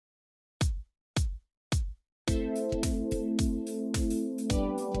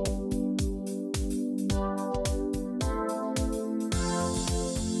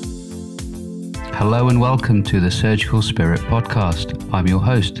Hello and welcome to the Surgical Spirit podcast. I'm your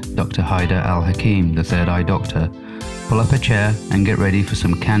host, Dr. Haidar Al-hakim, the Third Eye Doctor. Pull up a chair and get ready for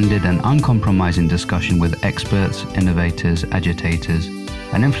some candid and uncompromising discussion with experts, innovators, agitators,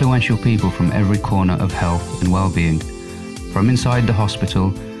 and influential people from every corner of health and well-being. From inside the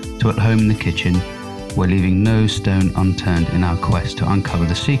hospital to at home in the kitchen, we're leaving no stone unturned in our quest to uncover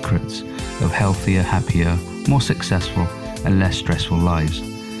the secrets of healthier, happier, more successful, and less stressful lives.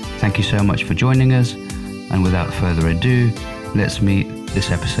 Thank you so much for joining us, and without further ado, let's meet this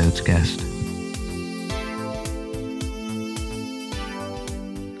episode's guest.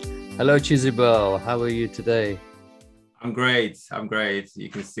 Hello, Chizubel. How are you today? I'm great. You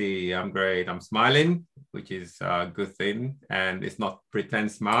can see I'm great. I'm smiling, which is a good thing. And it's not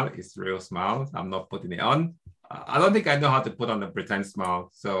pretend smile, it's real smile. I'm not putting it on. I don't think I know how to put on a pretend smile.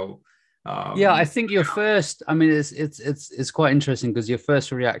 So I think your first, it's quite interesting because your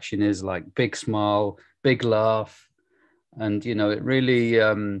first reaction is like big smile, big laugh. And, it really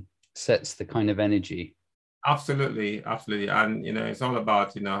sets the kind of energy. Absolutely. And, it's all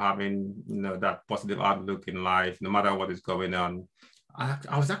about, having, that positive outlook in life, no matter what is going on. I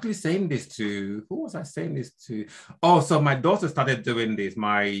was actually saying this to, who was I saying this to? Oh, so my daughter started doing this,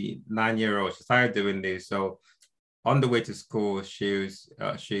 my 9-year-old, she started doing this. So on the way to school, she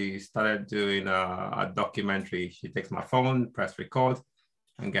started doing a documentary. She takes my phone, press record,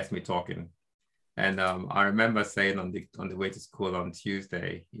 and gets me talking. And I remember saying on the way to school on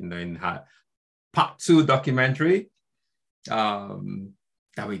Tuesday, in her part 2 documentary,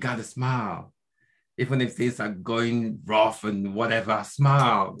 that we gotta smile, even if things are going rough and whatever.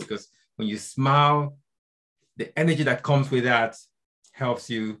 Smile, because when you smile, the energy that comes with that helps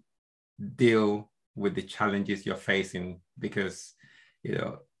you deal with the challenges you're facing, because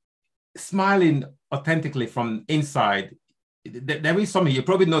smiling authentically from inside, there is something, you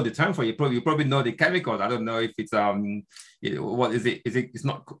probably know the term for it, you probably know the chemicals. I don't know if it's what is it? It's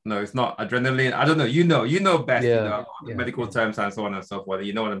not adrenaline. I don't know. You know best. Medical terms and so on and so forth.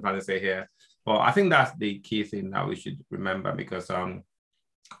 You know what I'm trying to say here. But I think that's the key thing that we should remember, because I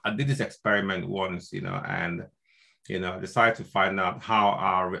did this experiment once, and decided to find out how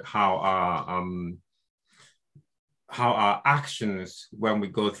our actions when we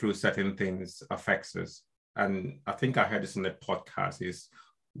go through certain things affects us. And I think I heard this on the podcast, is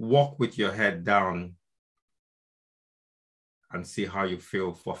walk with your head down and see how you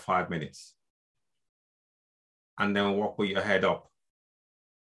feel for 5 minutes. And then walk with your head up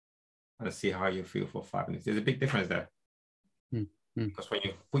and see how you feel for 5 minutes. There's a big difference there. Because when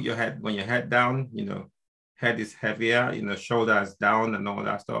you put your head down, head is heavier, shoulders down and all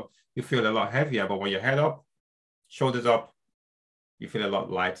that stuff, you feel a lot heavier. But when your head up, shoulders up, you feel a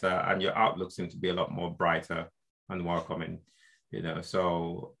lot lighter, and your outlook seems to be a lot more brighter and welcoming,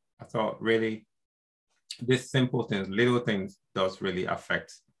 So I thought really these simple things, little things, does really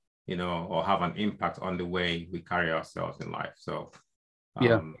affect, or have an impact on the way we carry ourselves in life. So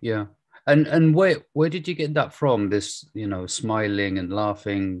yeah. And where did you get that from? This, smiling and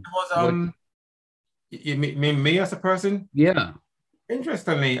laughing? It was you mean me as a person? Yeah.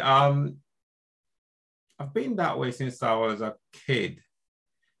 Interestingly, I've been that way since I was a kid.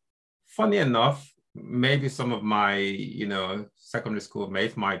 Funny enough, maybe some of my, secondary school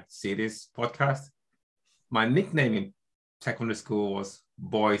mates might see this podcast. My nickname in secondary school was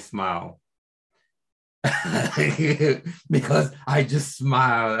Boy Smile. Because I just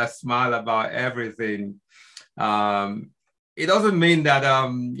smile. I smile about everything. It doesn't mean that,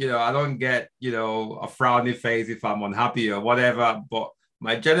 I don't get, a frowny face if I'm unhappy or whatever, but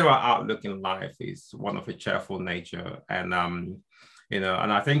my general outlook in life is one of a cheerful nature. And,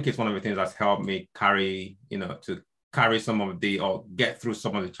 and I think it's one of the things that's helped me carry some of or get through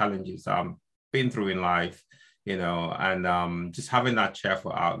some of the challenges I've been through in life, and just having that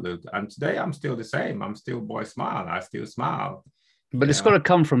cheerful outlook. And today I'm still the same. I'm still Boy Smile. I still smile. But it's got to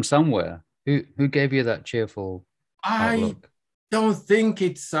come from somewhere. Who gave you that cheerful outlook? I don't think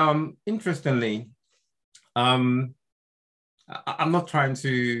it's, interestingly, I'm not trying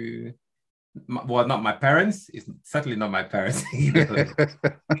to, not my parents. It's certainly not my parents.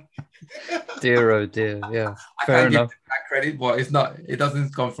 Dear, oh dear, yeah. Fair enough. Give that credit, but it's not. It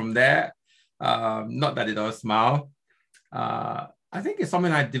doesn't come from there. Not that it does smile. I think it's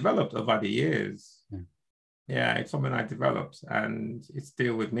something I developed over the years. Yeah, it's something I developed, and it's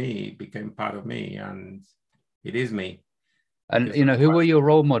still with me. It became part of me, and it is me. And who were your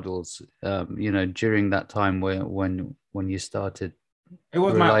role models? During that time when you started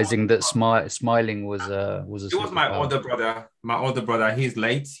realizing that smiling was a. It was my older brother. My older brother. He's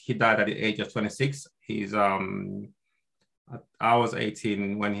late. He died at the age of 26. I was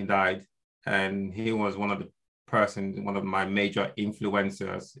 18 when he died. and he was one of my major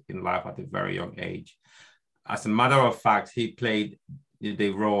influencers in life at a very young age. As a matter of fact, he played the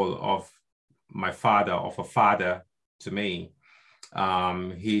role of a father to me.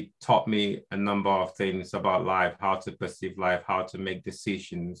 He taught me a number of things about life, how to perceive life, how to make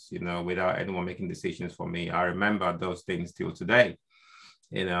decisions, without anyone making decisions for me. I remember those things till today,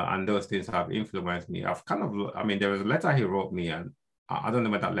 and those things have influenced me. There was a letter he wrote me, and I don't know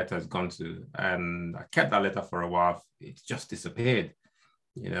where that letter has gone to. And I kept that letter for a while. It just disappeared,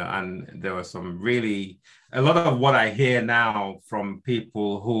 and there was a lot of what I hear now from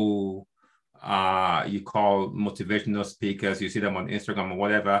people who you call motivational speakers, you see them on Instagram or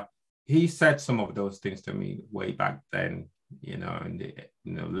whatever. He said some of those things to me way back then, in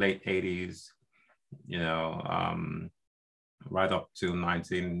the late 80s, right up to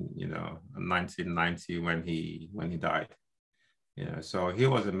 1990 when he died. So he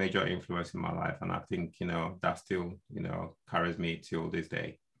was a major influence in my life, and I think that still carries me till this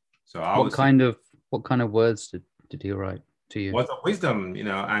day. So what kind of words did he write to you? Words of wisdom,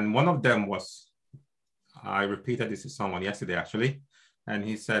 and one of them was, I repeated this to someone yesterday actually, and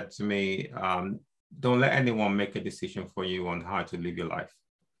he said to me, don't let anyone make a decision for you on how to live your life.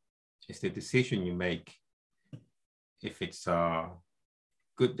 It's the decision you make. If it's a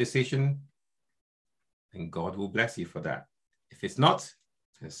good decision, then God will bless you for that. If it's not,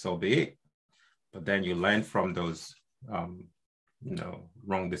 then so be it. But then you learn from those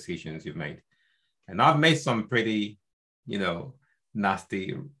wrong decisions you've made. And I've made some pretty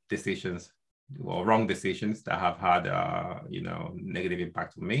nasty decisions or wrong decisions that have had negative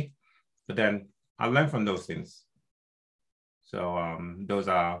impact on me, but then I learned from those things. So those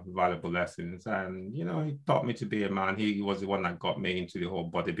are valuable lessons, and he taught me to be a man. He was the one that got me into the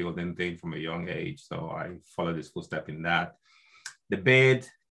whole bodybuilding thing from a young age, so I followed his footsteps in that. The beard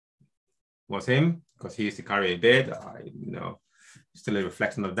was him, because he used to carry a beard. Still a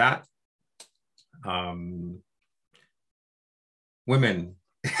reflection of that. Women.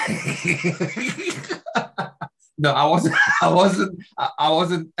 No, I wasn't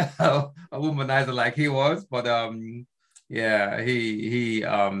a womanizer like he was, but he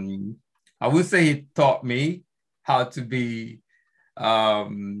I would say he taught me how to be a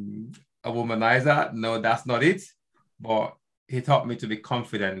womanizer. No, that's not it, but he taught me to be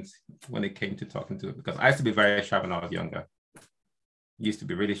confident when it came to talking to, because I used to be very shy when I was younger. Used to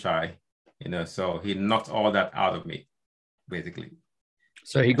be really shy, so he knocked all that out of me, basically.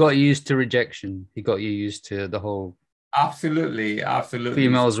 So he got you used to rejection. He got you used to the whole absolutely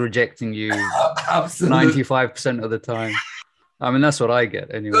females rejecting you absolutely 95% of the time. I mean, that's what I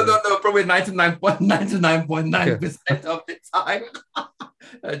get anyway. No, probably 99.99% of the time.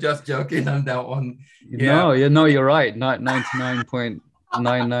 Just joking on that one. Yeah. No, you're right.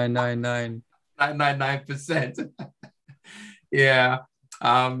 99.99999%. Yeah. He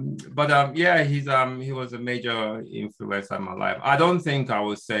was a major influence on my life. I don't think I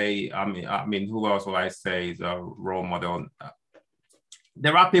would say, who else will I say is a role model?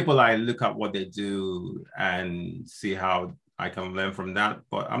 There are people I look at what they do and see how I can learn from that,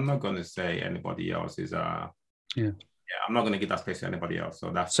 but I'm not going to say anybody else is I'm not going to give that space to anybody else. So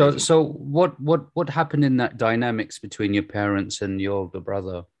that's so what happened in that dynamics between your parents and your older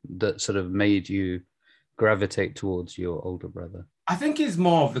brother that sort of made you gravitate towards your older brother? I think it's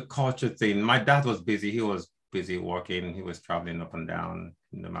more of the culture thing. My dad was busy. He was busy working. He was traveling up and down.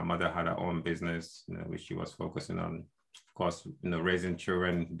 My mother had her own business, which she was focusing on, of course, raising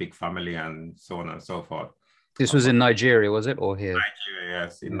children, big family, and so on and so forth. This was in Nigeria, was it, or here? Nigeria,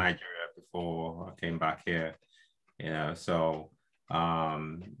 yes, in Nigeria before I came back here. So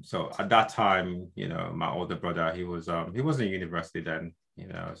at that time, my older brother, he was in university then.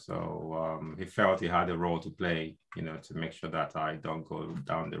 So he felt he had a role to play, to make sure that I don't go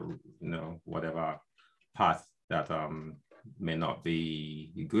down the, whatever path that may not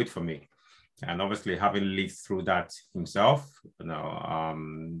be good for me. And obviously, having lived through that himself,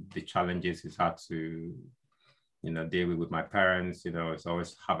 the challenges he's had to, deal with my parents, it's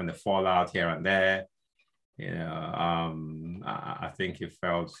always having a fallout here and there. I think he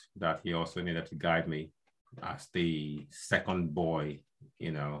felt that he also needed to guide me as the second boy,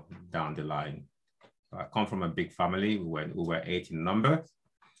 down the line. I come from a big family. We were 8 in number,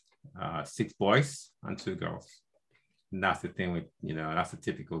 6 boys and 2 girls. And that's the thing with, that's the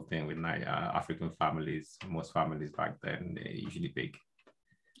typical thing with African families. Most families back then, they're usually big.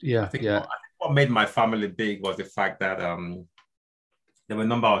 Yeah, I think what made my family big was the fact that there were a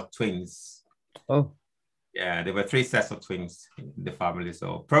number of twins. Oh. Yeah, there were 3 sets of twins in the family.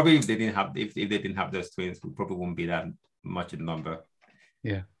 So probably if they didn't have those twins, we probably wouldn't be that much in number.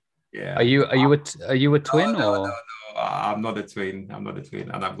 Yeah. Yeah. Are you a No, twin no, no, or? no. I'm not a twin. I'm not a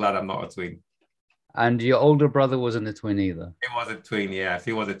twin, and I'm glad I'm not a twin. And your older brother wasn't a twin either. He was a twin, yes.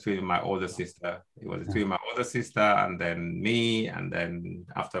 He was a twin with my older sister. He was a twin with my older sister, and then me, and then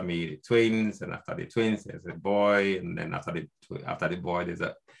after me, the twins, and after the twins, there's a boy, and then after the boy, there's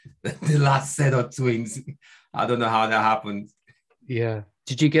the last set of twins. I don't know how that happened. Yeah.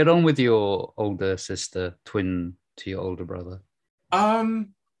 Did you get on with your older sister, twin to your older brother? I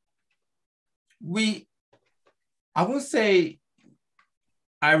won't say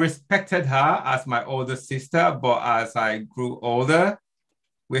I respected her as my older sister, but as I grew older,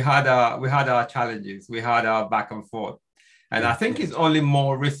 we had our challenges. We had our back and forth. And I think it's only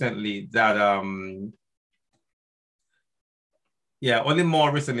more recently that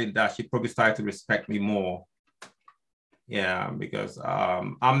she probably started to respect me more. Yeah, because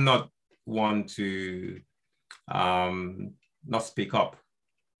I'm not one to not speak up.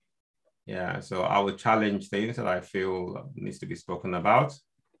 Yeah, so I will challenge things that I feel needs to be spoken about.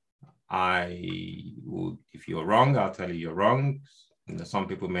 If you're wrong, I'll tell you you're wrong. Some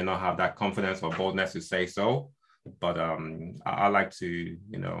people may not have that confidence or boldness to say so, but I like to,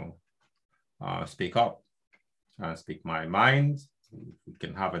 speak up and speak my mind. We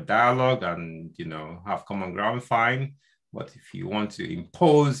can have a dialogue and, have common ground, fine. But if you want to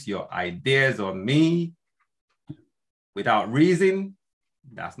impose your ideas on me without reason,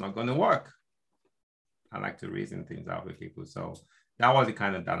 that's not going to work. I like to reason things out with people. So that was the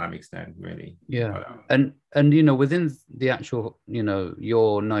kind of dynamics then, really. Yeah. But, and within the actual,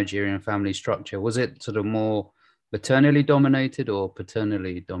 your Nigerian family structure, was it sort of more maternally dominated or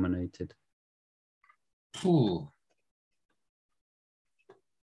paternally dominated? Ooh.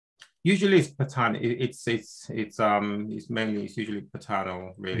 Usually it's paternal. It's usually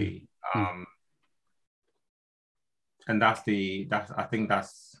paternal, really. And I think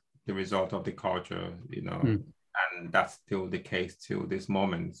that's the result of the culture, and that's still the case till this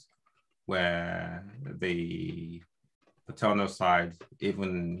moment, where the paternal side,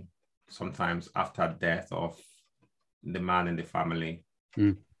 even sometimes after death of the man in the family,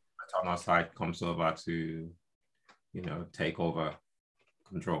 paternal side comes over to, take over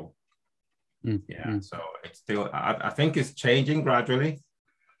control. So it's still, I think it's changing gradually,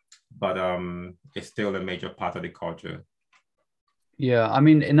 but it's still a major part of the culture. Yeah, I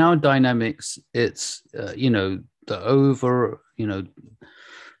mean, in our dynamics, it's the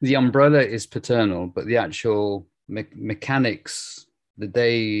the umbrella is paternal, but the actual mechanics, the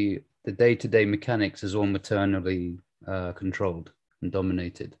day-to-day mechanics is all maternally controlled and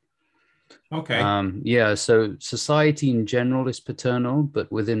dominated. Okay. So society in general is paternal,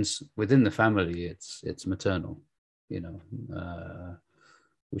 but within the family, it's maternal.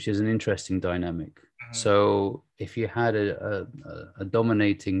 Which is an interesting dynamic. So if you had a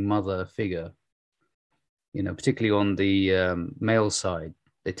dominating mother figure, particularly on the male side,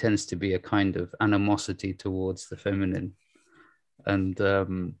 there tends to be a kind of animosity towards the feminine, and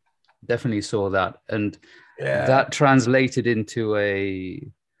definitely saw that. And that translated into a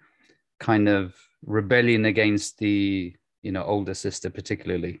kind of rebellion against the, older sister,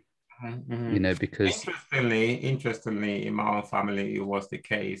 particularly. Because interestingly, in my own family, it was the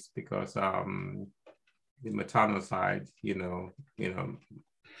case because the maternal side,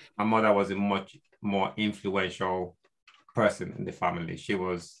 my mother was a much more influential person in the family. She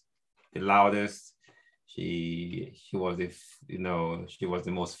was the loudest. She was she was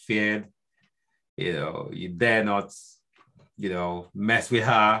the most feared. You dare not, mess with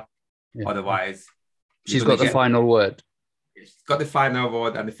her. Yeah. Otherwise, she's got the final word. She's got the final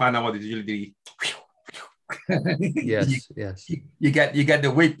word, and the final word is usually yes. You get the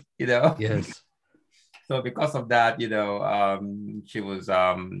whip, Yes. So because of that, she was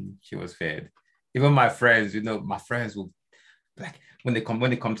fed. Even my friends, my friends will, like, when they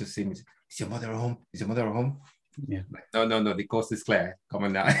come to see me, is your mother home? Is your mother home? Yeah. Like, no, the coast is clear. Come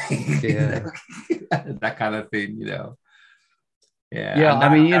on now. Yeah. That kind of thing, Yeah. Yeah. I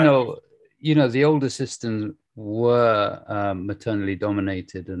mean, the older systems were maternally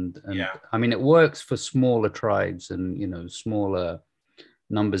dominated, and I mean, it works for smaller tribes and smaller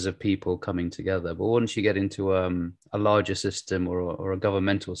numbers of people coming together, but once you get into a larger system or a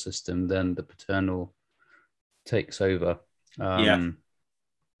governmental system, then the paternal takes over. And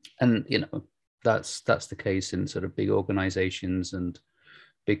that's the case in sort of big organizations and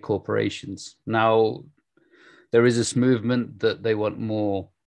big corporations. Now there is this movement that they want more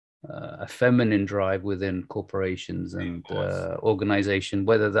a feminine drive within corporations and organization.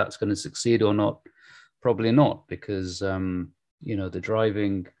 Whether that's going to succeed or not, probably not, because the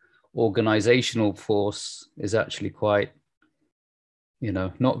driving organizational force is actually quite you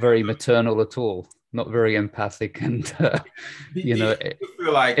know, not very maternal at all, not very empathic, and you know,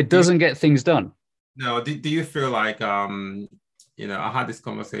 it doesn't get things done. No, do you feel like you know, I had this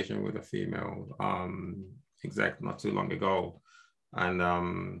conversation with a female exec not too long ago,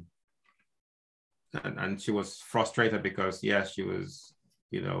 and she was frustrated because yes, she was,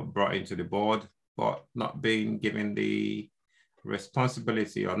 you know, brought into the board, but not being given the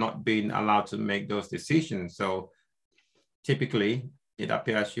responsibility or not being allowed to make those decisions. So typically it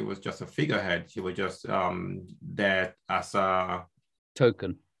appears she was just a figurehead. She was just there as a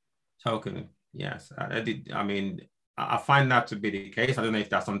token. Yes, I mean, I find that to be the case. I don't know if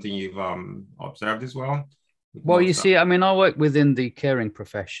that's something you've observed as well. Well, you see, I mean, I work within the caring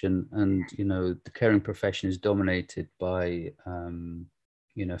profession, and you know, the caring profession is dominated by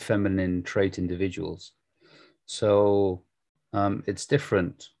you know, feminine trait individuals. So it's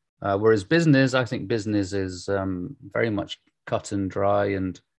different. Whereas business, I think business is very much cut and dry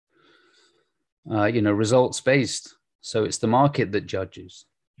and you know, results based. So it's the market that judges.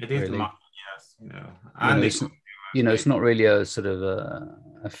 It is really. the market, yes, you know, and you know, it's not really a sort of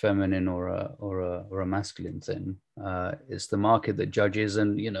a feminine or a masculine thing. It's the market that judges,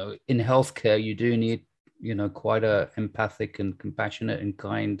 and you know, in healthcare, you do need, you know, quite a empathic and compassionate and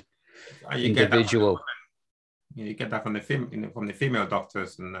kind individual. You get that from the female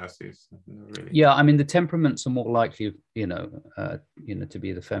doctors and nurses, really. Yeah, I mean, the temperaments are more likely, you know, to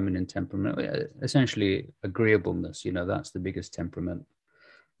be the feminine temperament. Essentially, agreeableness. You know, that's the biggest temperament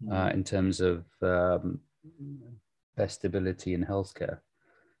in terms of best ability in healthcare.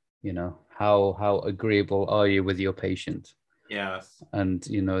 You know, how agreeable are you with your patient? Yes. And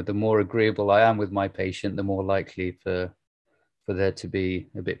you know, the more agreeable I am with my patient, the more likely for there to be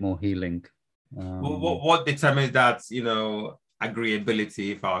a bit more healing. What determines that, you know,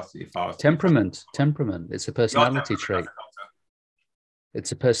 agreeability? If I was temperament. It's a personality trait.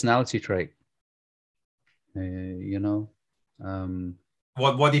 It's a personality trait. You know.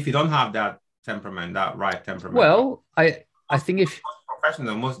 What if you don't have that temperament, that right temperament? Well, I think if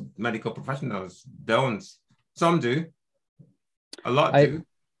most medical professionals don't. Some do. A lot do.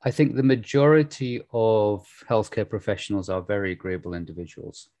 I think the majority of healthcare professionals are very agreeable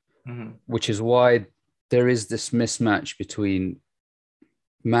individuals, which is why there is this mismatch between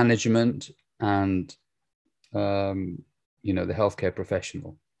management and, you know, the healthcare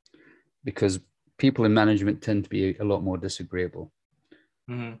professional, because people in management tend to be a lot more disagreeable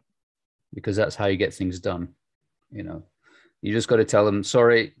because that's how you get things done. You know, you just got to tell them,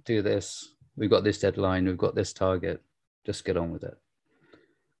 sorry, do this. We've got this deadline. We've got this target. Just get on with it.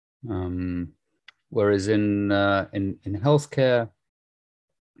 Whereas in healthcare,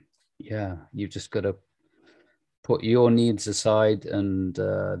 yeah, you've just got to put your needs aside, and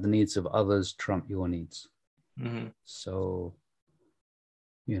the needs of others trump your needs. So,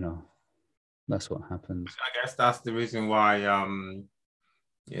 you know, that's what happens. I guess that's the reason why,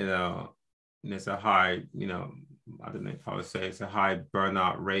 you know, there's a high, you know, I don't know if I would say it's a high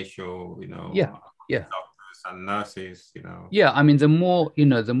burnout ratio, you know. Yeah. Doctors and nurses, you know. Yeah, I mean, the more, you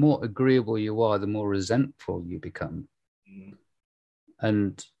know, the more agreeable you are, the more resentful you become.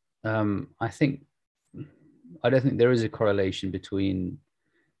 And I don't think there is a correlation between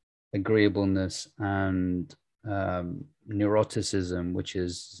agreeableness and neuroticism, which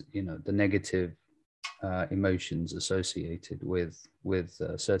is, you know, the negative emotions associated with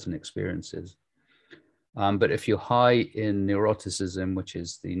certain experiences. But if you're high in neuroticism, which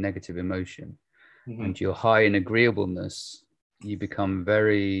is the negative emotion, and you're high in agreeableness, you become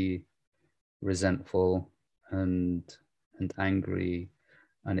very resentful and angry,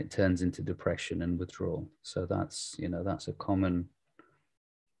 and it turns into depression and withdrawal. So that's, you know, that's a common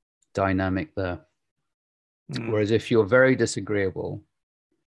dynamic there. Whereas if you're very disagreeable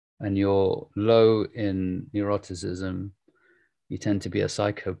and you're low in neuroticism, you tend to be a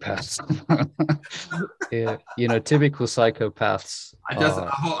psychopath. Yeah, you know, typical psychopaths. I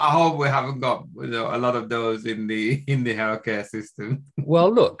hope we haven't got, you know, a lot of those in the healthcare system.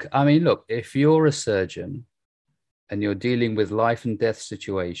 Well, look, if you're a surgeon and you're dealing with life and death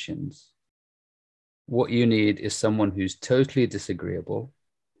situations, what you need is someone who's totally disagreeable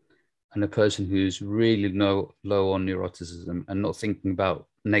and a person who's really low on neuroticism and not thinking about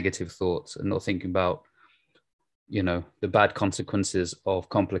negative thoughts and not thinking about, you know, the bad consequences of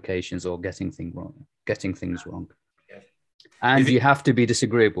complications or getting things wrong. Yes. And you have to be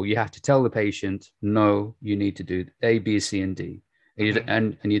disagreeable. You have to tell the patient, no, you need to do A, B, C, and D.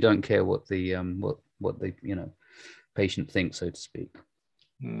 And you don't care what the you know, patient thinks, so to speak.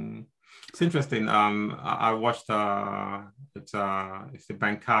 It's interesting. I watched a It's the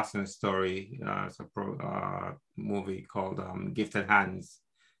Ben Carson story. It's a movie called Gifted Hands.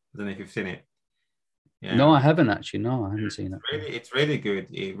 I don't know if you've seen it. Yeah. No, I haven't actually. No, I haven't seen it. It's really good.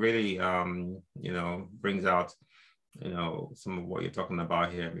 It really brings out some of what you're talking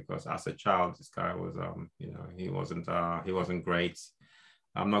about here, because as a child, this guy was he wasn't great.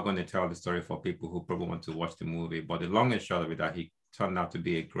 I'm not going to tell the story for people who probably want to watch the movie, but the long and short of it, that he turned out to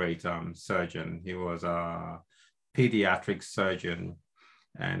be a great surgeon. He was a pediatric surgeon,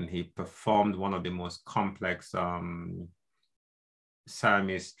 and he performed one of the most complex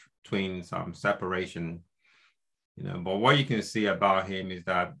Siamese twins separation. But what you can see about him is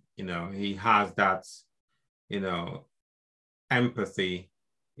that he has that empathy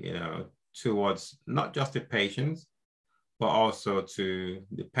towards not just the patients, but also to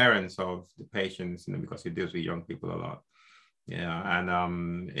the parents of the patients, because he deals with young people a lot.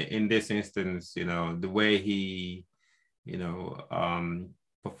 And in this instance, the way he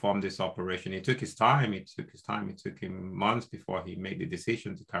performed this operation, it took his time. It took him months before he made the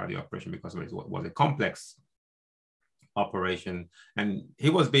decision to carry the operation, because it was a complex operation, and he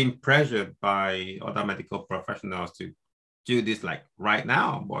was being pressured by other medical professionals to do this like right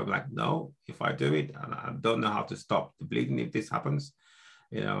now. But like, no, if I do it, and I don't know how to stop the bleeding if this happens,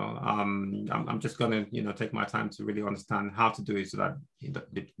 I'm just gonna take my time to really understand how to do it so that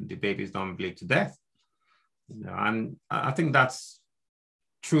the babies don't bleed to death. And I think that's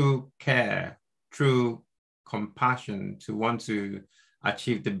true care, true compassion, to want to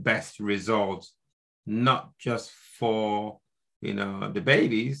achieve the best results, not just for the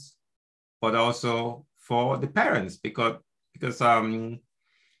babies, but also for the parents, because he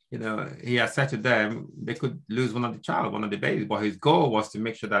has said to them they could lose one of the babies, but his goal was to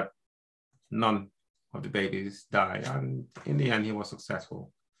make sure that none of the babies die, and in the end he was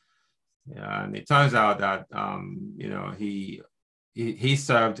successful. Yeah, and it turns out that he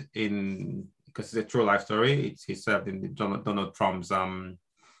served in, because it's a true life story, he served in the Donald Trump's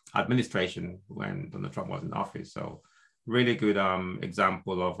administration when Donald Trump was in office. So really good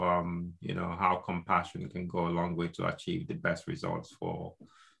example of how compassion can go a long way to achieve the best results for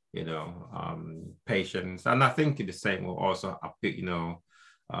patients. And I think the same will also the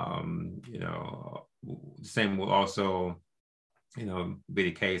same will also be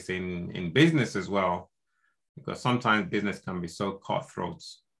the case in business as well, because sometimes business can be so cutthroat,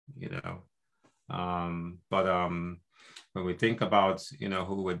 but when we think about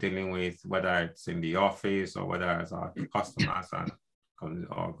who we're dealing with, whether it's in the office or whether it's our customers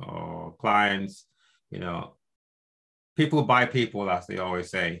or clients, people buy people, as they always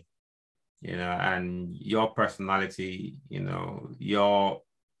say, and your personality, your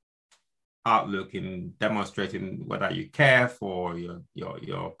outlook in demonstrating whether you care for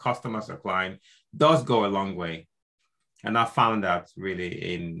your customers or client does go a long way. And I found that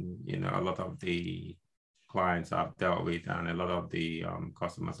really in a lot of the clients I've dealt with and a lot of the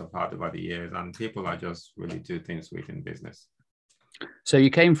customers I've had over the years, and people I just really do things with in business. So you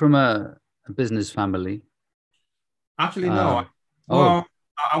came from a business family? Actually, no. Well,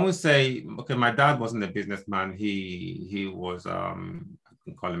 I would say, okay, my dad wasn't a businessman. He was I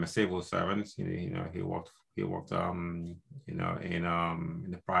can call him a civil servant. He worked in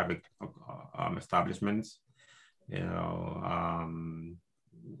the private establishments.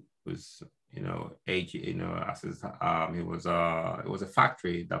 Was age as his, it was a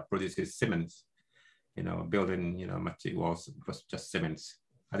factory that produces cements, building materials. It was just cements.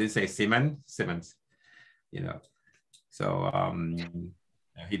 I didn't say cements. So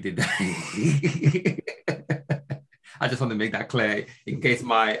he did that. I just want to make that clear in case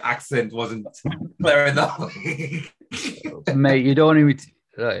my accent wasn't clear enough. Mate, you don't even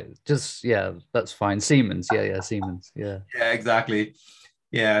just, yeah, that's fine. Siemens, Siemens, yeah. Yeah, exactly.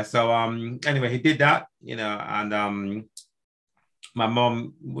 Yeah. So anyway, he did that, and my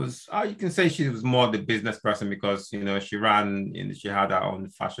mom was, you can say she was more the business person, because she had her own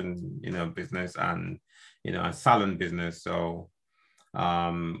fashion business and a salon business. So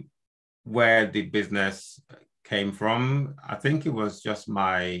where the business came from, I think it was just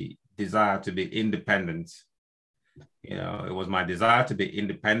my desire to be independent. It was my desire to be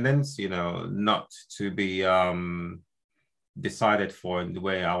independent, not to be decided for in the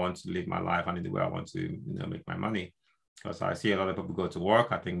way I want to live my life and in the way I want to make my money. Because I see a lot of people go to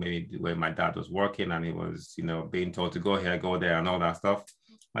work. I think maybe the way my dad was working and he was being told to go here, go there and all that stuff.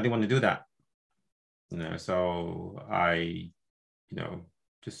 I didn't want to do that. So I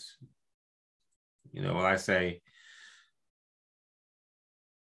just what I say,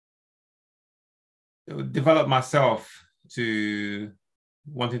 develop myself to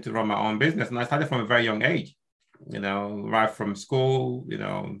wanting to run my own business. And I started from a very young age. right from school,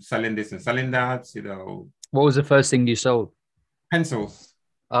 selling this and selling that, What was the first thing you sold? pencils.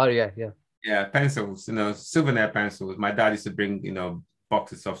 Oh, yeah, yeah. Yeah, pencils, souvenir pencils. My dad used to bring,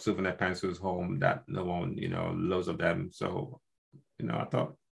 boxes of souvenir pencils home that no one, loads of them. So, I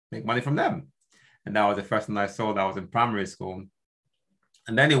thought make money from them. And that was the first thing I sold. I was in primary school.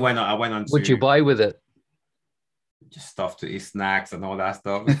 And then I went on What'd to you buy with it? just stuff to eat, snacks and all that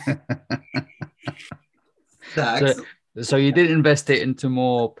stuff. So, Snacks. so you didn't invest it into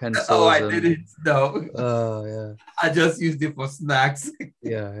more pencils? Oh, I didn't. No. Oh, yeah. I just used it for snacks.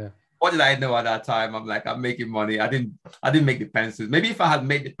 Yeah, yeah. What did I know at that time? I'm like, I'm making money. I didn't make the pencils. Maybe if I had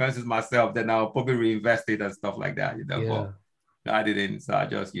made the pencils myself, then I'll probably reinvest it and stuff like that, Yeah. But I didn't, so I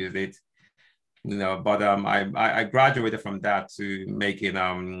just used it. But I graduated from that to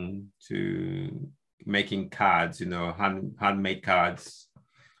making cards, handmade cards.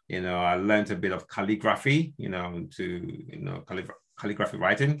 I learned a bit of calligraphy, calligraphy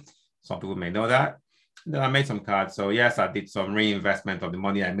writing. Some people may know that. Then I made some cards. So yes, I did some reinvestment of the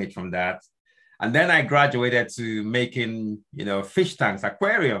money I made from that. And then I graduated to making, fish tanks,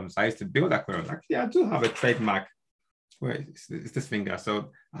 aquariums. I used to build aquariums. Actually, I do have a trademark. Where is this finger?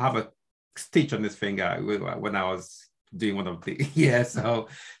 So I have a stitch on this finger when I was doing one of the so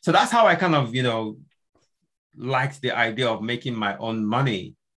that's how I kind of liked the idea of making my own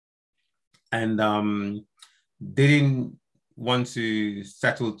money, and didn't want to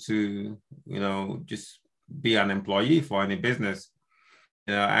settle to just be an employee for any business.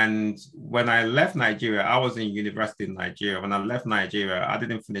 And when I left Nigeria, I was in university in Nigeria. When I left Nigeria, I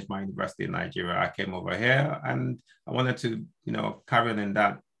didn't finish my university in Nigeria. I came over here and I wanted to carry on in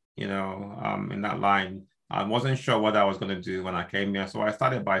that in that line. I wasn't sure what I was going to do when I came here. So I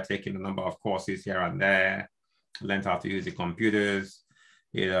started by taking a number of courses here and there, learned how to use the computers,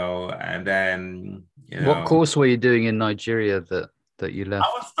 and then, What course were you doing in Nigeria that you left?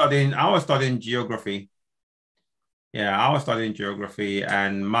 I was studying geography. Yeah, I was studying geography,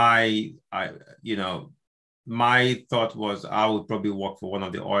 and my thought was I would probably work for one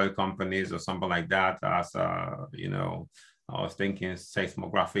of the oil companies or something like that as I was thinking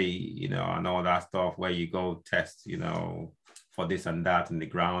seismography, and all that stuff where you go test, for this and that in the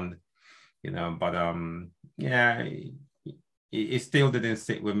ground, but yeah, it still didn't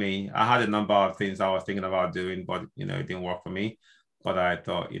sit with me. I had a number of things I was thinking about doing, but, it didn't work for me. But I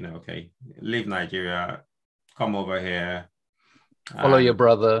thought, okay, leave Nigeria, come over here. Follow your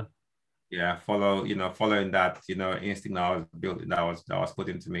brother. Yeah, following that, instinct that was put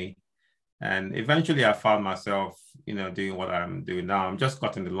into me. And eventually I found myself, doing what I'm doing now. I'm just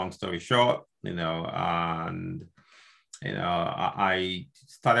cutting the long story short, and, I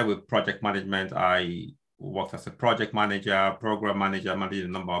started with project management. I worked as a project manager, program manager, managed a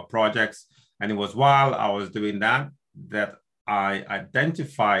number of projects. And it was while I was doing that I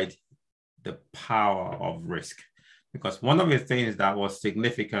identified the power of risk. Because one of the things that was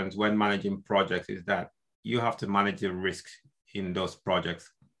significant when managing projects is that you have to manage the risk in those projects.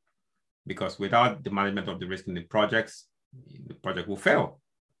 Because without the management of the risk in the project will fail.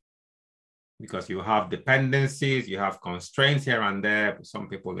 Because you have dependencies, you have constraints here and there. Some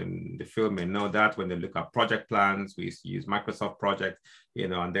people in the field may know that when they look at project plans, we use Microsoft Project,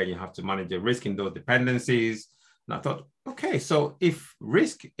 and then you have to manage the risk in those dependencies. And I thought, okay, so if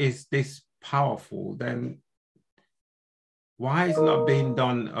risk is this powerful, then why is it not being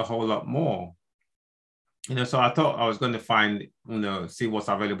done a whole lot more? So I thought I was going to find, see what's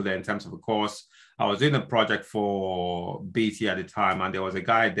available there in terms of a course. I was doing a project for BT at the time, and there was a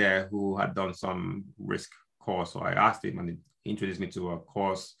guy there who had done some risk course. So I asked him, and he introduced me to a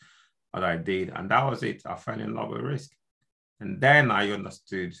course that I did, and that was it. I fell in love with risk. And then I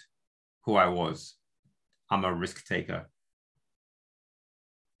understood who I was. I'm a risk taker.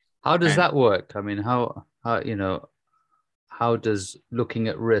 How does that work? I mean, how does looking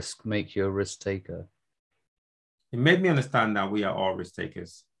at risk make you a risk taker? It made me understand that we are all risk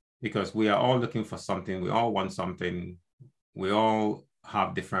takers because we are all looking for something. We all want something. We all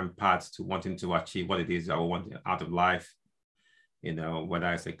have different paths to wanting to achieve what it is that we want out of life,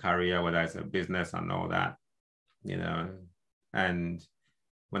 whether it's a career, whether it's a business and all that, and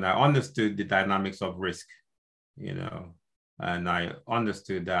when I understood the dynamics of risk, and I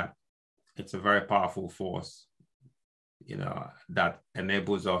understood that it's a very powerful force, that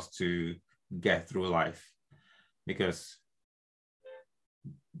enables us to get through life. Because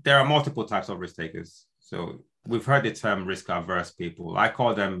there are multiple types of risk takers. So we've heard the term risk averse people. I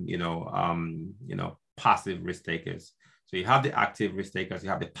call them, passive risk takers. So you have the active risk takers, you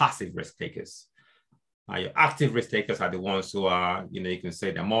have the passive risk takers. Your active risk takers are the ones who are, you can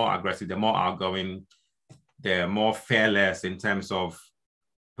say they're more aggressive, they're more outgoing. they're more fearless in terms of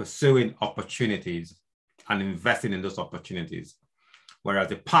pursuing opportunities and investing in those opportunities. Whereas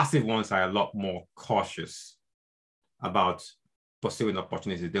the passive ones are a lot more cautious about pursuing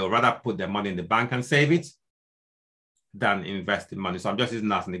opportunities. They'll rather put their money in the bank and save it than invest in money. So I'm just using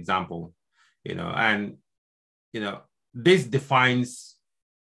that as an example, and, this defines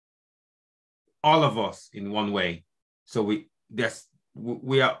all of us in one way. So we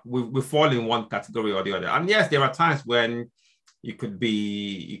fall in one category or the other. And yes, there are times when you could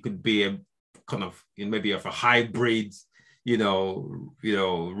be a kind of maybe of a hybrid,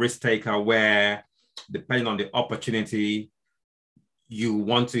 risk taker, where depending on the opportunity, you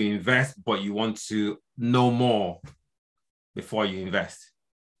want to invest, but you want to know more before you invest.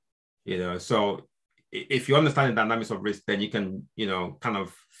 So if you understand the dynamics of risk, then you can, kind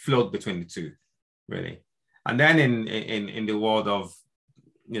of float between the two, really. And then in the world of,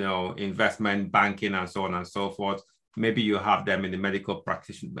 investment banking and so on and so forth, maybe you have them in the medical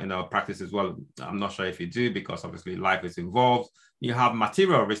practice as well. I'm not sure if you do, because obviously life is involved. You have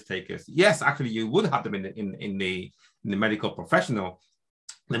material risk takers. Yes, actually, you would have them in the medical profession,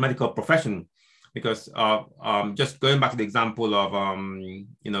 because just going back to the example of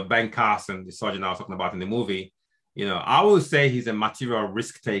Ben Carson, the surgeon I was talking about in the movie. I would say he's a material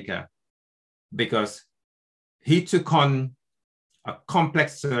risk taker, because he took on a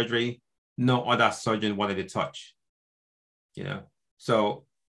complex surgery no other surgeon wanted to touch. So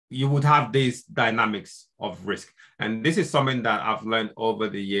you would have these dynamics of risk. And this is something that I've learned over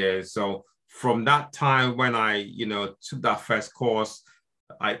the years. So from that time when I, took that first course,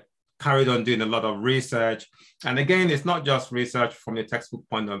 I carried on doing a lot of research. And again, it's not just research from the textbook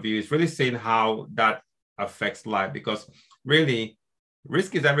point of view. It's really seeing how that affects life, because really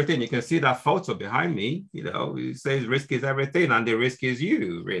risk is everything. You can see that photo behind me, it says risk is everything, and the risk is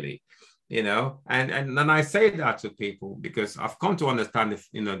you, really. And then I say that to people because I've come to understand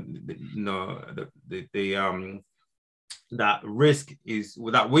that risk is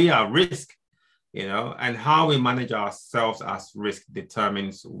that we are risk, and how we manage ourselves as risk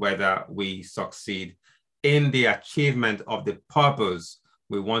determines whether we succeed in the achievement of the purpose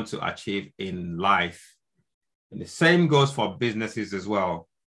we want to achieve in life. And the same goes for businesses as well.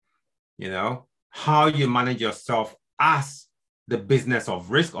 How you manage yourself as the business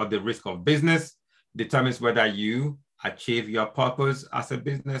of risk or the risk of business determines whether you achieve your purpose as a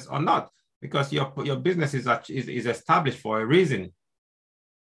business or not, because your business is established for a reason,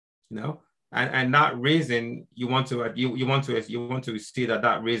 and that reason you want to see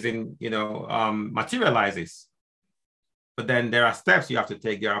that reason materializes. But then there are steps you have to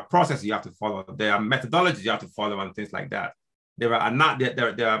take, there are processes you have to follow, there are methodologies you have to follow, and things like that. There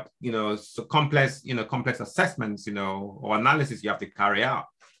are so complex assessments, or analysis you have to carry out,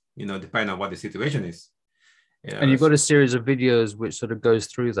 depending on what the situation is. And you've got a series of videos which sort of goes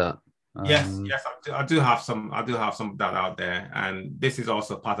through that. Yes, I do have some of that out there, and this is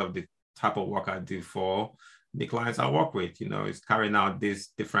also part of the type of work I do for the clients I work with. Is carrying out these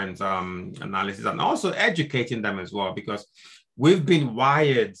different analysis and also educating them as well, because we've been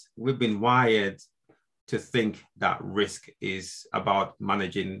wired to think that risk is about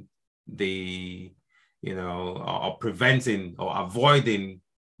managing the, or preventing or avoiding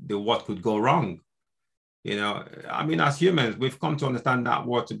what could go wrong. As humans, we've come to understand that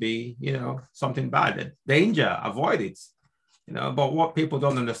word to be, something bad, danger, avoid it. But what people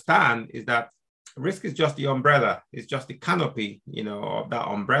don't understand is that risk is just the umbrella. It's just the canopy, of that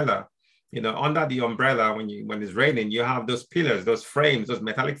umbrella. Under the umbrella, when it's raining, you have those pillars, those frames, those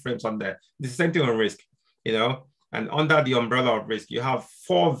metallic frames on there. It's the same thing on risk. And under the umbrella of risk, you have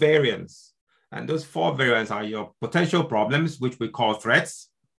 4 variants. And those 4 variants are your potential problems, which we call threats.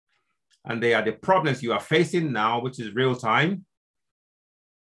 And they are the problems you are facing now, which is real time.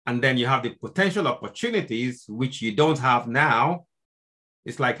 And then you have the potential opportunities, which you don't have now.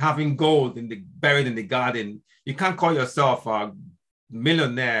 It's like having gold buried in the garden. You can't call yourself a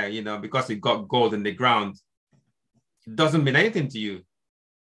millionaire, because you got gold in the ground. It doesn't mean anything to you.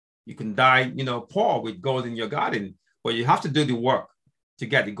 You can die, poor with gold in your garden, but you have to do the work to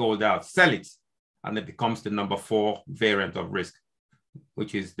get the gold out, sell it, and it becomes the number 4 variant of risk,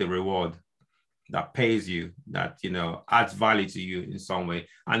 which is the reward that pays you, that, adds value to you in some way.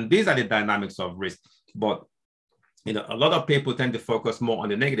 And these are the dynamics of risk. But, a lot of people tend to focus more on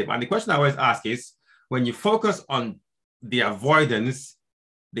the negative. And the question I always ask is, when you focus on the avoidance,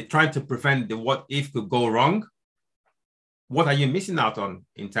 they're trying to prevent the what if could go wrong, what are you missing out on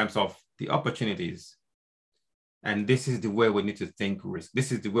in terms of the opportunities? And this is the way we need to think risk.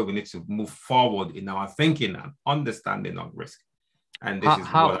 This is the way we need to move forward in our thinking and understanding of risk. And this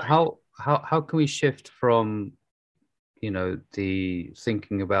how how can we shift from, the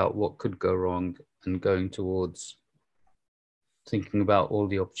thinking about what could go wrong and going towards thinking about all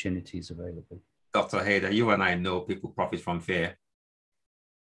the opportunities available? Dr. Haidar, you and I know people profit from fear.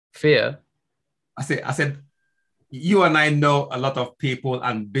 Fear? I said, you and I know a lot of people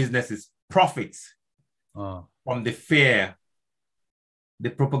and businesses profit from the fear,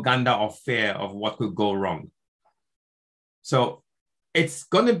 the propaganda of fear of what could go wrong. So it's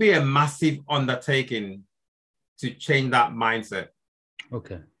going to be a massive undertaking to change that mindset.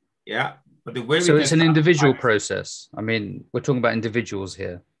 Okay. Yeah. But the way so it's an individual process. I mean, we're talking about individuals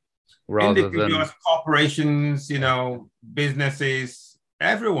here rather than corporations, businesses,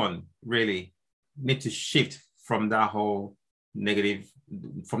 everyone really need to shift from that whole negative,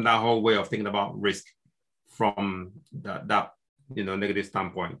 from that whole way of thinking about risk from that negative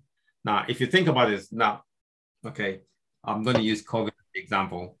standpoint. Now, if you think about this now, okay, I'm going to use COVID as an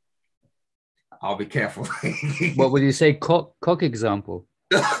example. I'll be careful. What would you say? Cock example?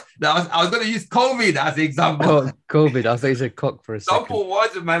 I was going to use COVID as an example. COVID. I thought you said cock for a second. Don't put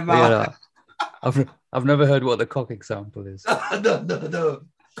words in my mouth. Yeah, I've never heard what the cock example is. No.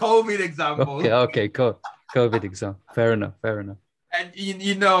 COVID example. Okay. COVID example. Fair enough. And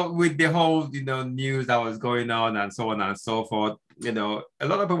with the whole news that was going on and so on and so forth, a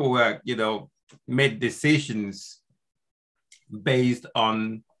lot of people were made decisions based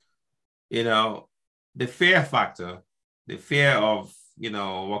on the fear factor, the fear of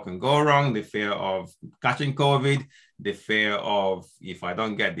what can go wrong, the fear of catching COVID, the fear of if I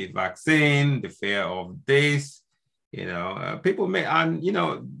don't get the vaccine, the fear of this. People may, and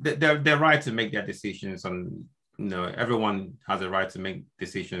they're right to make their decisions on. Everyone has a right to make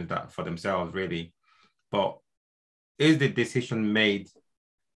decisions that for themselves, really. But is the decision made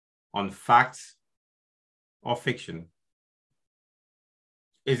on facts or fiction?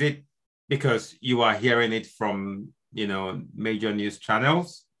 Is it because you are hearing it from, major news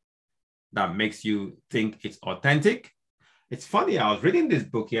channels that makes you think it's authentic? It's funny, I was reading this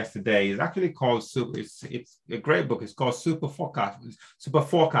book yesterday. It's actually called it's a great book. It's called Super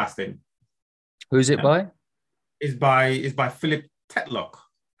Forecasting. Who's it by? It's by Philip Tetlock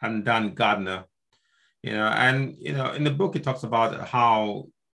and Dan Gardner. In the book it talks about how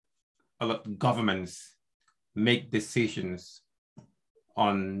a lot of governments make decisions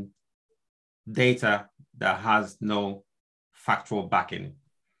on data that has no factual backing.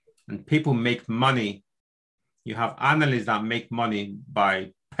 And people make money. You have analysts that make money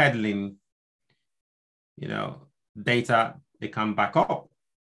by peddling, data they can back up,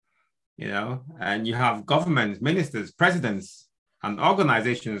 and you have governments, ministers, presidents, and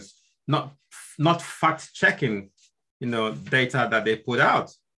organizations not fact checking, data that they put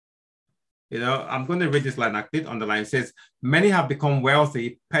out. I'm going to read this line. I did underline. It says, many have become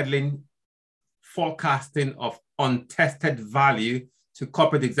wealthy peddling forecasting of untested value to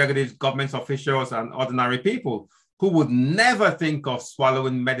corporate executives, government officials, and ordinary people who would never think of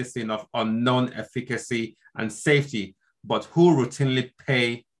swallowing medicine of unknown efficacy and safety, but who routinely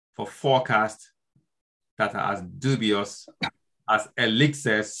pay for forecasts that are as dubious as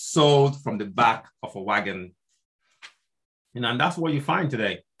elixirs sold from the back of a wagon. And that's what you find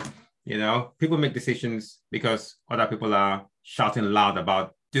today. People make decisions because other people are shouting loud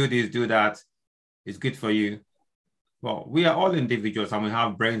about do this, do that. It's good for you. Well, we are all individuals and we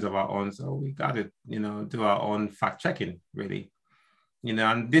have brains of our own. So we got to, do our own fact checking, really.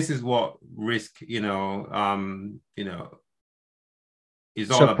 And this is what risk, is all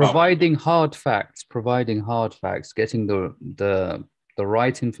about. Providing hard facts, getting the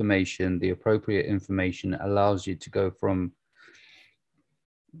right information, the appropriate information allows you to go from,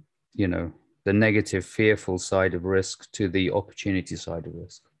 the negative, fearful side of risk to the opportunity side of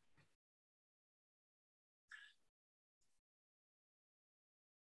risk.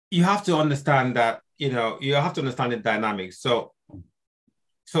 You have to understand that, you have to understand the dynamics. So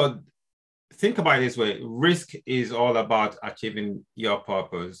think about it this way. Risk is all about achieving your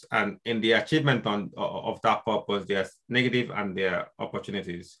purpose. And in the achievement of that purpose, there's negative and there are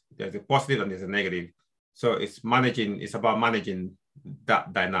opportunities. There's a positive and there's a negative. So it's about managing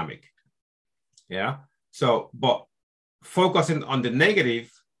that dynamic. Yeah. So, but focusing on the negative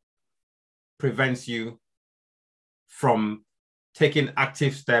prevents you from taking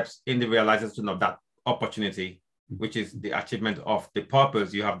active steps in the realization of that opportunity, which is the achievement of the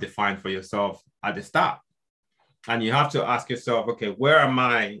purpose you have defined for yourself at the start. And you have to ask yourself, okay, where am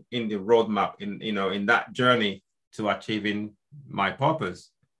I in the roadmap, in that journey to achieving my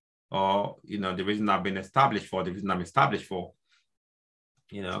purpose? Or, the reason I've been established for, the reason I'm established for,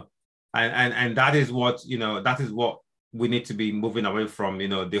 and that is what, we need to be moving away from,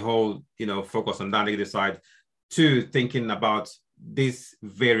 the whole, focus on that negative side to thinking about these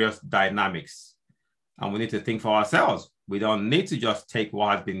various dynamics. And we need to think for ourselves. We don't need to just take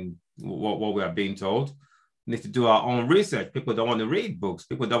what we are being told. We need to do our own research. People don't want to read books.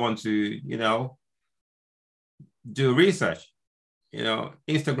 People don't want to, do research.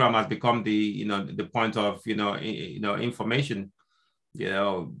 Instagram has become the point of, information,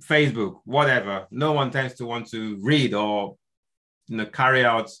 Facebook, whatever. No one tends to want to read or, carry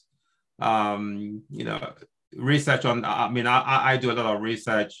out, research on. I do a lot of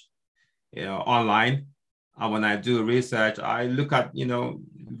research, online. And when I do research, I look at,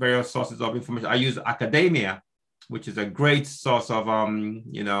 various sources of information. I use academia, which is a great source of, a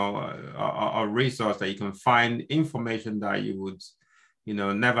resource that you can find information that you would,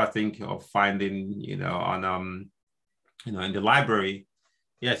 never think of finding, on, in the library.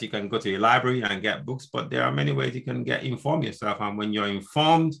 Yes, you can go to a library and get books, but there are many ways you can inform yourself. And when you're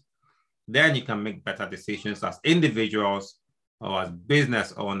informed, then you can make better decisions as individuals or as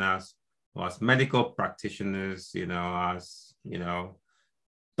business owners or as medical practitioners, as,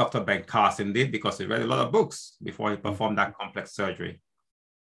 Dr. Ben Carson did, because he read a lot of books before he performed that complex surgery.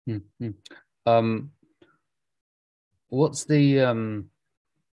 Mm-hmm. What's the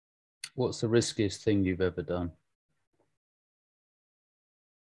riskiest thing you've ever done?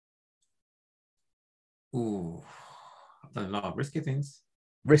 Ooh, I've done a lot of risky things.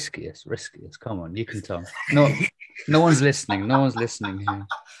 Riskiest. Come on, you can tell. No one's listening. No one's listening here.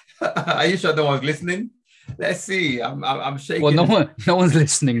 Are you sure no one's listening? Let's see. I'm shaking. Well, no one's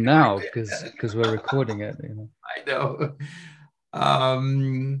listening now because we're recording it. I know.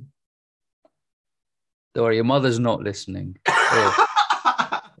 Don't worry, your mother's not listening.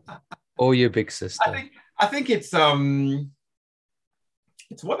 Or your big sister. I think it's what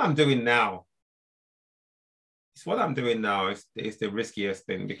I'm doing now. It's what I'm doing now is the riskiest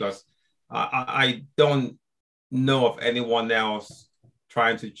thing, because I don't know of anyone else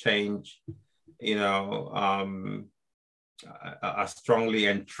trying to change, a strongly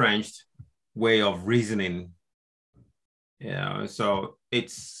entrenched way of reasoning. So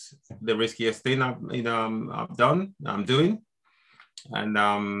it's the riskiest thing I'm doing.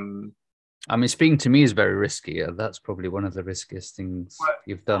 And speaking to me is very risky. That's probably one of the riskiest things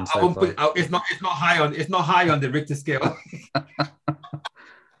you've done so far. It's not high on the Richter scale.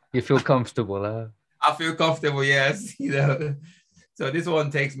 You feel comfortable, huh? I feel comfortable, yes. So this one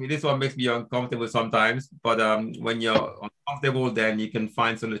makes me uncomfortable sometimes. But when you're uncomfortable, then you can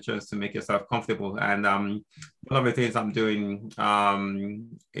find solutions to make yourself comfortable. And one of the things I'm doing,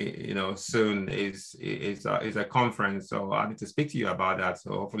 soon is a conference. So I need to speak to you about that.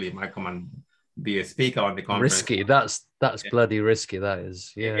 So hopefully it might come and be a speaker on the conference. Risky. That's bloody risky. That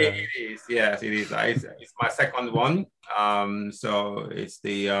is. Yeah. It is. Yes, it is. It's my second one. So it's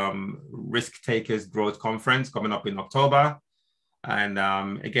the Risk Takers Growth Conference coming up in October. And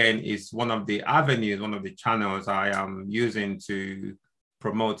again, it's one of the avenues, one of the channels I am using to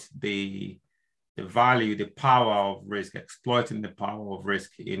promote the value, the power of risk, exploiting the power of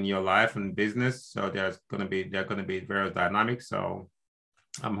risk in your life and business. So there are going to be various dynamics. So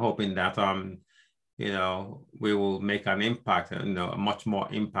I'm hoping that we will make an impact, a much more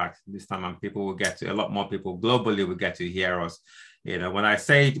impact this time, and people will a lot more people globally will get to hear us. When I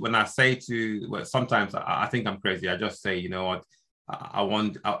say sometimes I think I'm crazy. I just say, what. I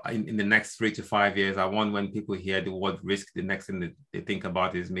want in the next 3 to 5 years, I want when people hear the word risk, the next thing that they think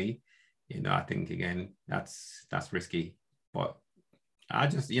about is me. I think again, that's risky, but I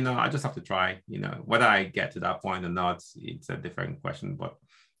just have to try, whether I get to that point or not, it's a different question, but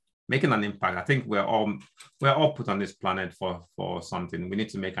making an impact. I think we're all put on this planet for something. We need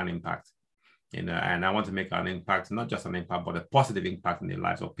to make an impact, and I want to make an impact, not just an impact, but a positive impact in the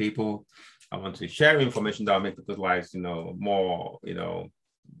lives of people. I want to share information that will make people's lives, more,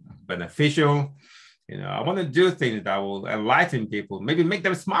 beneficial. I want to do things that will enlighten people, maybe make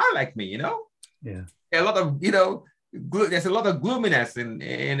them smile like me, Yeah. A lot of, there's a lot of gloominess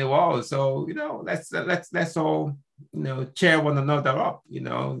in the world. So, let's all, cheer one another up.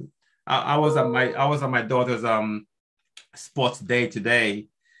 I was at my daughter's sports day today,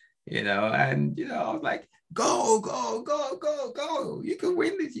 and I was like, go, you can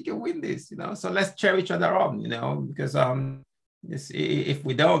win this, so let's cheer each other on, because if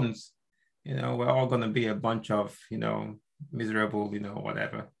we don't, we're all going to be a bunch of, miserable,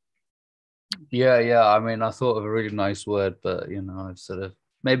 whatever. Yeah. I thought of a really nice word, but I've sort of,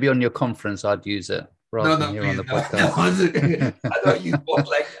 maybe on your conference I'd use it rather than here on the podcast. I don't use words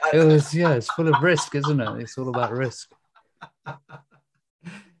like that. It's full of risk, isn't it? It's all about risk.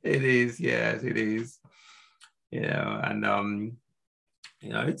 It is, yes, it is. And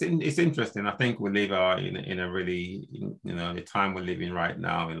it's interesting. I think we live in a really, the time we're living right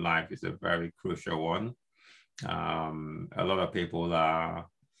now in life is a very crucial one. A lot of people are,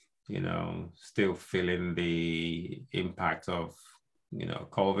 still feeling the impact of,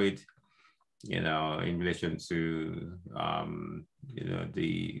 COVID, in relation to,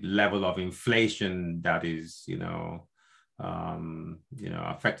 the level of inflation that is,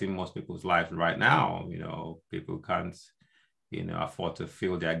 affecting most people's lives right now. People can't, afford to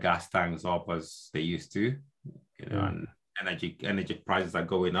fill their gas tanks up as they used to, and energy prices are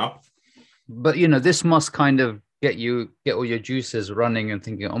going up. But, this must kind of get all your juices running and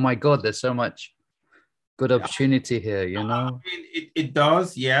thinking, oh my God, there's so much good opportunity here, I mean, it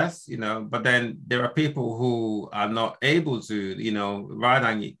does, yes, but then there are people who are not able to, rather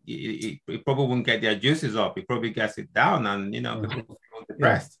than it probably won't get their juices up, it probably gets it down, and, people feel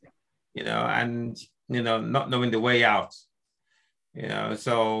depressed, and, not knowing the way out.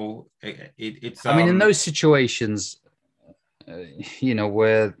 So it's. I mean, in those situations,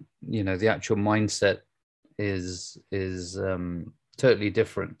 where the actual mindset is totally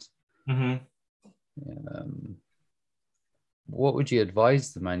different. Mm-hmm. What would you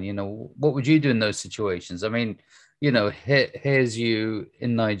advise the man? What would you do in those situations? I mean, here's you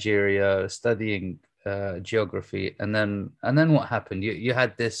in Nigeria studying geography, and then what happened? You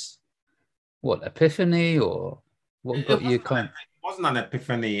had this epiphany, or what got you kind? It wasn't an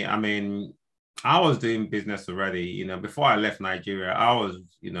epiphany. I mean, I was doing business already. Before I left Nigeria, I was,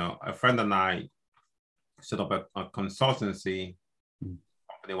 a friend and I set up a consultancy.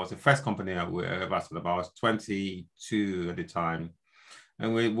 It was the first company I ever set up. I was 22 at the time.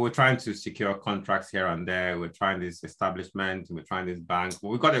 And we were trying to secure contracts here and there. We're trying this establishment, we're trying this bank.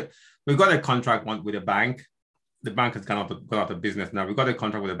 Well, we got a contract with a bank. The bank has gone out of business now. We got a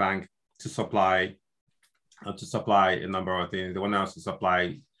contract with a bank to supply a number of things. They want us to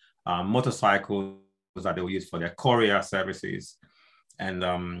supply motorcycles that they will use for their courier services. And,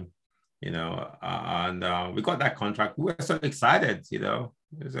 we got that contract. We were so excited,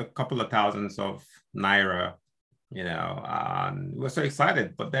 there's a couple of thousands of naira, and we were so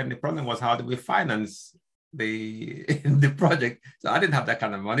excited. But then the problem was, how do we finance the project? So I didn't have that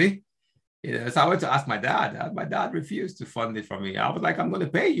kind of money. So I went to ask my dad. My dad refused to fund it for me. I was like, I'm going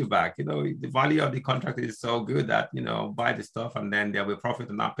to pay you back. The value of the contract is so good that, buy the stuff and then there'll be profit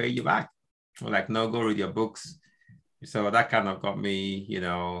and I'll pay you back. I'm like, no, go read your books. So that kind of got me, in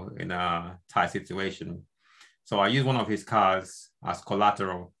a tight situation. So I used one of his cars as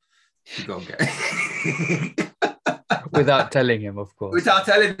collateral to go get. Without telling him, of course. Without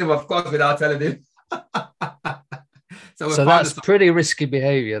telling him. So that's pretty risky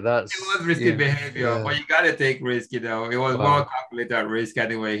behavior. It was risky behavior, but you got to take risk, It was well calculated risk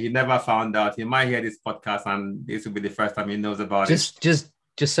anyway. He never found out. He might hear this podcast and this will be the first time he knows about it. Just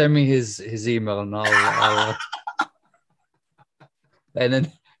send me his email and I'll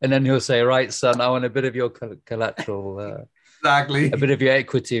and then he'll say, right, son, I want a bit of your collateral. Exactly. A bit of your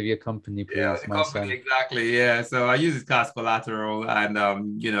equity of your company, please, my son. Exactly, yeah. So I used his car as collateral and,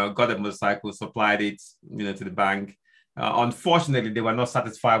 got a motorcycle, supplied it, to the bank. Unfortunately, they were not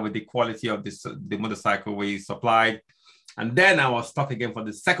satisfied with the quality of the motorcycle we supplied. And then I was stuck again for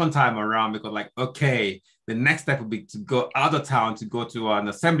the second time around because okay, the next step would be to go out of town to go to an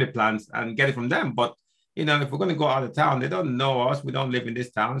assembly plant and get it from them. But, if we're going to go out of town, they don't know us. We don't live in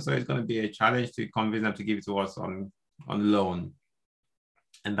this town. So it's going to be a challenge to convince them to give it to us on loan.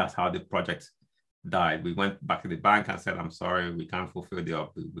 And that's how the project died. We went back to the bank and said, I'm sorry, we can't fulfill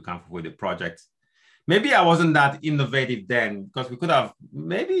the project. Maybe I wasn't that innovative then because we could have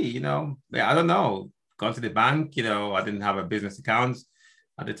maybe, I don't know, gone to the bank, I didn't have a business account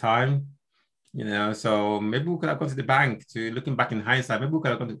at the time, so maybe we could have gone to the bank looking back in hindsight, maybe we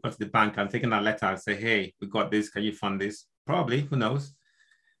could have gone to the bank and taken a letter and say, hey, we got this, can you fund this? Probably, who knows?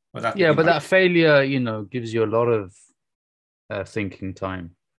 But that failure, gives you a lot of thinking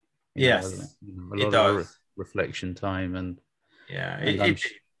time. Yes, a lot of reflection time and and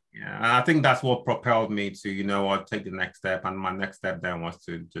I think that's what propelled me to, take the next step. And my next step then was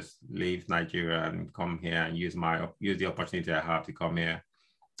to just leave Nigeria and come here and use the opportunity I have to come here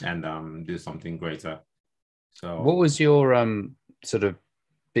and do something greater. So what was your sort of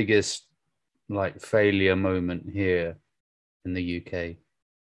biggest failure moment here in the UK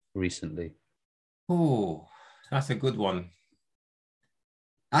recently? Oh, that's a good one.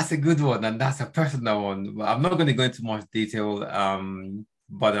 That's a good one, and that's a personal one. I'm not going to go into much detail,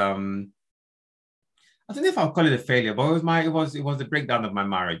 but I don't know if I'll call it a failure. But it was the breakdown of my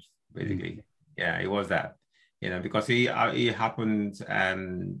marriage, basically. Mm-hmm. Yeah, it was that, because it happened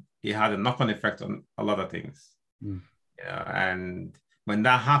and it had a knock-on effect on a lot of things. Mm. And when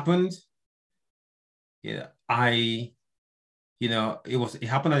that happened, it happened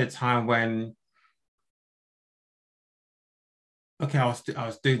at a time when, okay, I was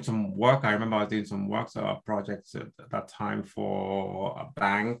doing some work. I remember I was doing some work, so a project at that time for a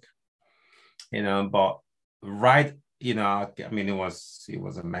bank, but right, I mean, it was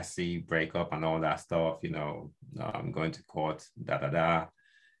a messy breakup and all that stuff, I'm going to court, but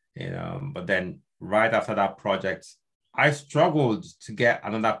then right after that project, I struggled to get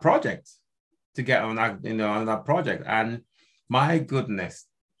another project, and my goodness,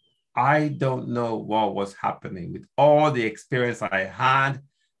 I don't know what was happening with all the experience I had.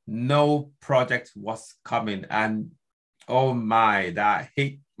 No project was coming, and oh my, that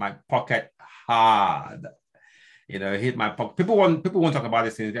hit my pocket hard. Hit my pocket. People won't talk about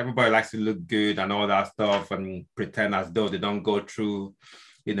these things. Everybody likes to look good and all that stuff and pretend as though they don't go through,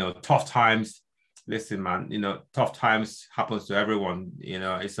 tough times. Listen, man, tough times happens to everyone.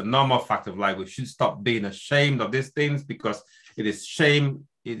 It's a normal fact of life. We should stop being ashamed of these things, because it is shame.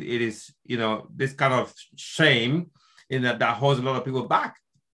 It is, this kind of shame that holds a lot of people back.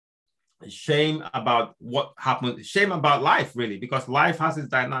 Shame about what happened, shame about life, really, because life has its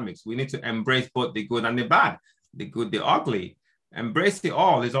dynamics. We need to embrace both the good and the bad, the good, the ugly. Embrace it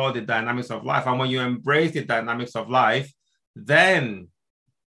all. Is all the dynamics of life. And when you embrace the dynamics of life, then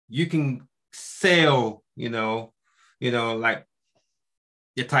you can sail, like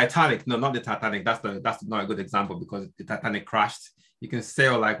the Titanic. No, not the Titanic. That's not a good example, because the Titanic crashed. You can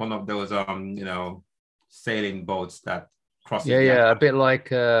sail like one of those, sailing boats that crosses. Yeah, a bit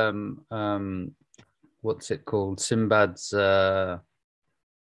like what's it called? Sinbad's Ark,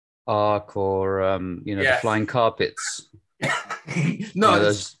 or the flying carpets. No,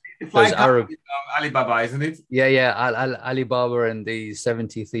 those Arab Alibaba, isn't it? Yeah, Alibaba and the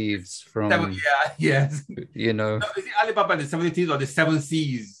 70 thieves from. Yes. No, is it Alibaba and the 70 thieves or the 7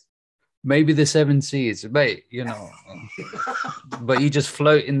 Seas? Maybe the 7 Seas, mate. But you just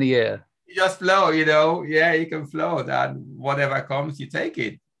float in the air. You just flow, you can float, and whatever comes, you take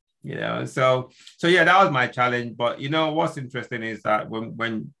it, So yeah, that was my challenge. But what's interesting is that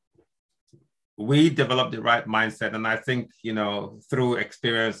when we develop the right mindset, and I think through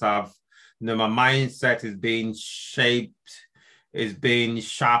experience of my mindset is being shaped, is being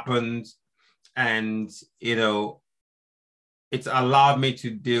sharpened, and it's allowed me to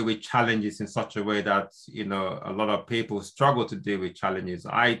deal with challenges in such a way that, a lot of people struggle to deal with challenges.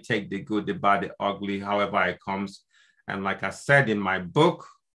 I take the good, the bad, the ugly, however it comes. And like I said in my book,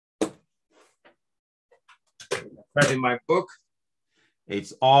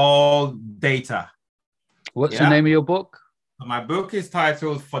 it's all data. What's the name of your book? My book is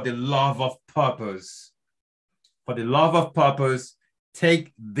titled For the Love of Purpose. For the Love of Purpose,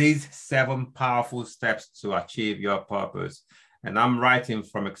 take these 7 powerful steps to achieve your purpose. And I'm writing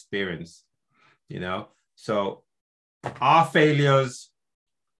from experience, So our failures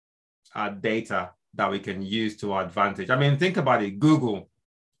are data that we can use to our advantage. I mean, think about it. Google.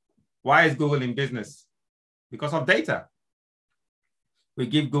 Why is Google in business? Because of data. We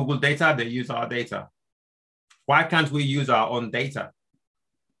give Google data, they use our data. Why can't we use our own data?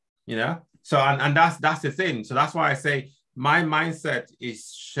 So, and that's the thing. So that's why I say my mindset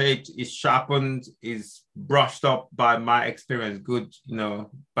is shaped, is sharpened, is brushed up by my experience, good,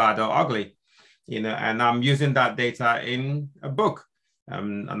 bad or ugly, and I'm using that data in a book.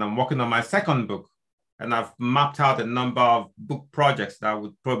 And I'm working on my second book, and I've mapped out a number of book projects that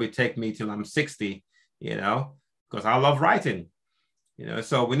would probably take me till I'm 60, because I love writing,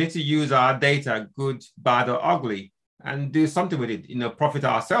 so we need to use our data, good, bad or ugly, and do something with it, profit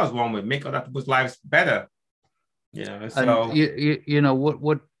ourselves one way, make other people's lives better. So and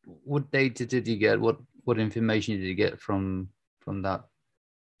what data did you get? What information did you get from that?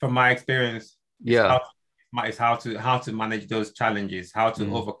 From my experience, yeah, it's how to manage those challenges, how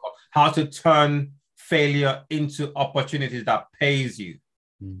to overcome, how to turn failure into opportunities that pays you.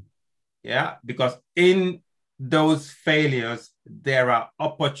 Yeah, because in those failures there are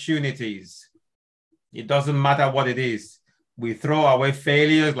opportunities. It doesn't matter what it is. We throw away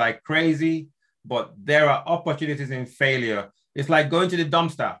failures like crazy, but there are opportunities in failure. It's like going to the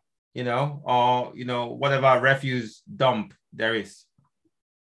dumpster, or, whatever refuse dump there is.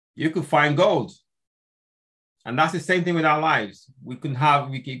 You could find gold. And that's the same thing with our lives. We can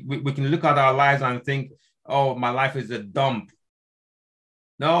look at our lives and think, oh, my life is a dump.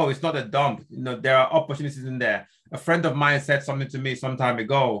 No, it's not a dump. There are opportunities in there. A friend of mine said something to me some time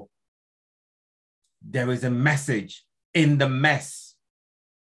ago. There is a message in the mess.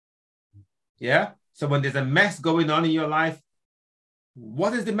 Yeah. So when there's a mess going on in your life,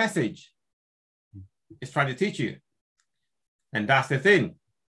 what is the message? is trying to teach you. And that's the thing.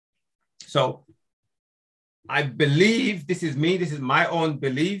 So I believe, this is me, this is my own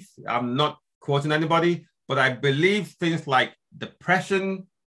belief. I'm not quoting anybody, but I believe things like depression,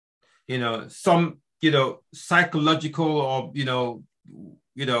 some, psychological or,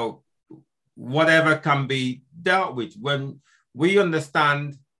 whatever can be dealt with when we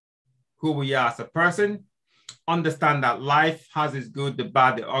understand who we are as a person, understand that life has its good, the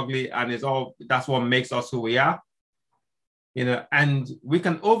bad, the ugly, and that's what makes us who we are. And we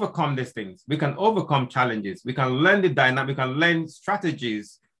can overcome these things. We can overcome challenges. We can learn the dynamic. We can learn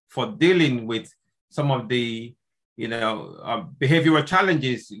strategies for dealing with some of the, behavioral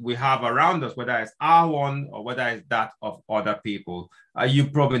challenges we have around us, whether it's our one or whether it's that of other people. You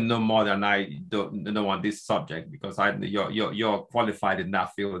probably know more than I don't know on this subject because you're qualified in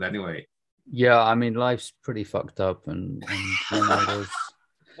that field anyway. Yeah, I mean, life's pretty fucked up, and there's...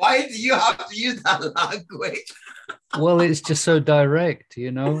 Why do you have to use that language? Well, it's just so direct,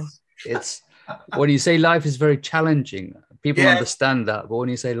 It's when you say life is very challenging, people understand that. But when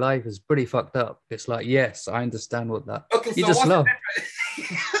you say life is pretty fucked up, it's like, yes, I understand what that. Okay, you so just love.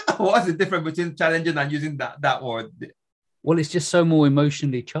 What's the difference between challenging and using that word? Well, it's just so more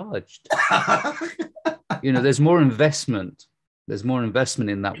emotionally charged. There's more investment. There's more investment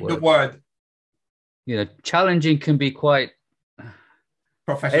in that word. The word. Challenging can be quite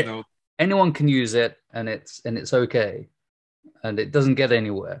professional. Anyone can use it, and it's okay, and it doesn't get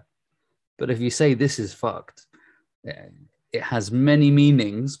anywhere. But if you say this is fucked, it has many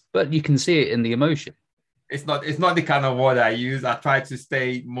meanings, but you can see it in the emotion. It's not the kind of word I use. I try to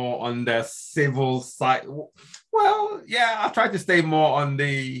stay more on the civil side. Well, yeah, I try to stay more on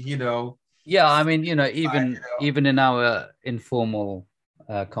the, Yeah, I mean, even in our informal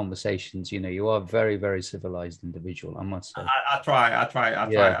conversations, you are a very, very civilized individual, I must say. I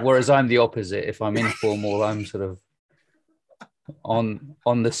try. Whereas I'm the opposite. If I'm informal, I'm sort of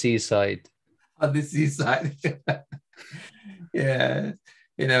on the seaside. On the seaside. Yeah.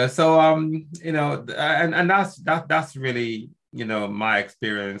 So and that's really, my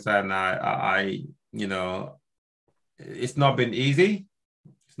experience. And I it's not been easy.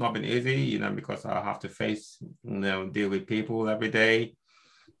 It's not been easy, because I have to face, deal with people every day.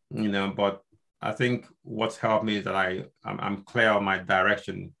 But I think what's helped me is that I'm clear on my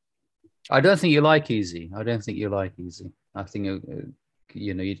direction. I don't think you like easy. I think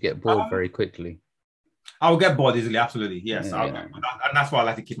you'd get bored very quickly. I'll get bored easily, absolutely, yes. Yeah. And that's why I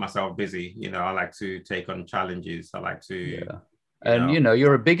like to keep myself busy. I like to take on challenges. I like to. Yeah. And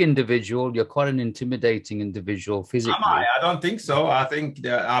you're a big individual. You're quite an intimidating individual physically. I don't think so. I think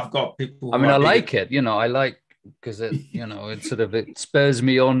that I've got people. I mean, I like it. I like. Because it spurs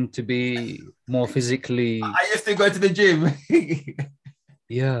me on to be more physically. I used to go to the gym.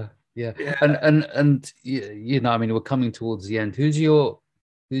 Yeah. And I mean, we're coming towards the end. Who's your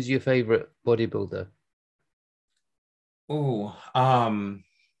favorite bodybuilder? Oh, I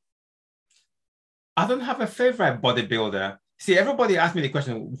don't have a favorite bodybuilder. See, everybody asks me the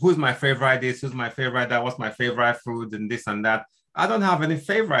question, who's my favorite this, who's my favorite that, what's my favorite food and this and that. I don't have any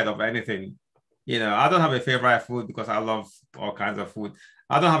favorite of anything. I don't have a favorite food because I love all kinds of food.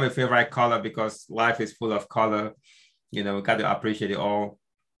 I don't have a favorite color because life is full of color. We got to appreciate it all.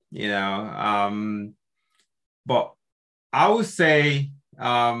 But I would say,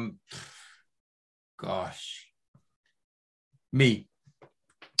 me.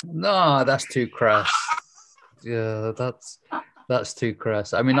 No, that's too crass. Yeah, that's too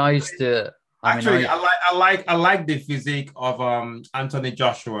crass. I mean, I used to. I like the physique of Anthony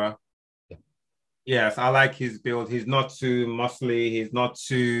Joshua. Yes, I like his build. He's not too muscly. He's not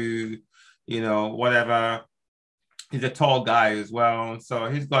too, whatever. He's a tall guy as well. So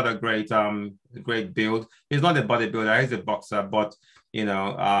he's got a great build. He's not a bodybuilder. He's a boxer, but,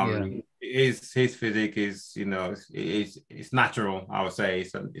 his physique is, it's natural, I would say.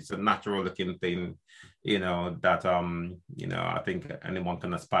 It's a natural looking thing, that, I think anyone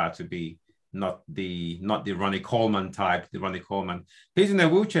can aspire to be. Not the Ronnie Coleman type. The Ronnie Coleman, he's in a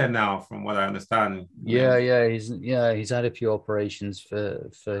wheelchair now, from what I understand. He's had a few operations for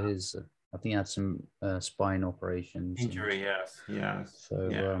his. I think he had some spine operations. Injury, yes.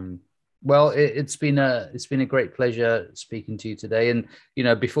 So, well, it's been a great pleasure speaking to you today. And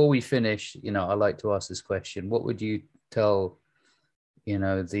before we finish, I like to ask this question: what would you tell,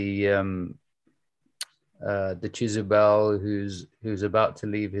 the Chizubel who's about to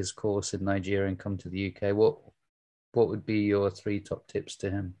leave his course in Nigeria and come to the UK, what would be your 3 top tips to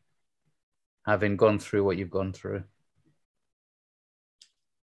him, having gone through what you've gone through?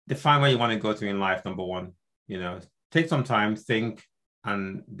 Define where you want to go to in life, number one. Take some time, think,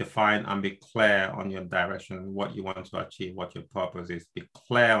 and define and be clear on your direction, what you want to achieve, what your purpose is. Be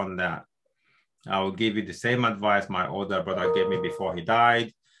clear on that. I will give you the same advice my older brother gave me before he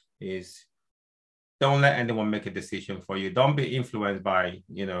died, is don't let anyone make a decision for you. Don't be influenced by,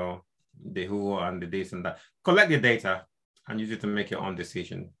 the who and the this and that. Collect the data and use it to make your own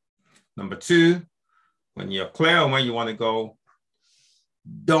decision. Number two, when you're clear on where you want to go,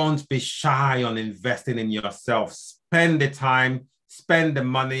 don't be shy on investing in yourself. Spend the time, spend the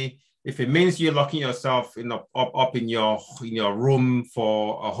money. If it means you're locking yourself up in your room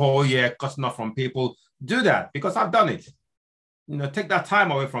for a whole year, cutting off from people, do that, because I've done it. Take that time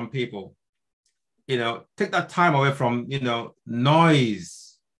away from people. Take that time away from,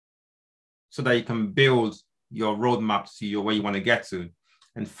 noise, so that you can build your roadmap to where you want to get to.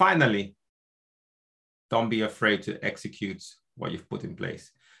 And finally, don't be afraid to execute what you've put in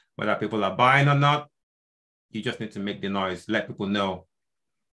place. Whether people are buying or not, you just need to make the noise, let people know.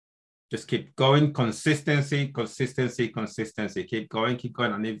 Just keep going, consistency, keep going.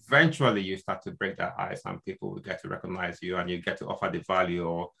 And eventually you start to break that ice and people will get to recognize you and you get to offer the value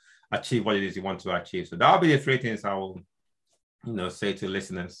or achieve what it is you want to achieve. So that'll be the three things I will, say to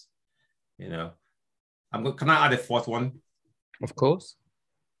listeners. Can I add a fourth one? Of course.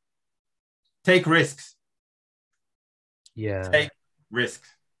 Take risks. Yeah. Take risks.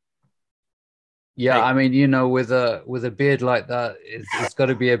 Yeah, I mean, with a beard like that, it's got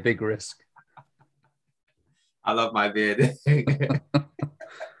to be a big risk. I love my beard.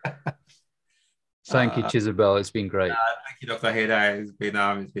 Thank you, Chizubel. It's been great. Thank you, Dr. Haidar. It's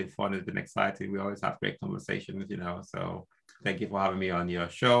been fun. It's been exciting. We always have great conversations, So thank you for having me on your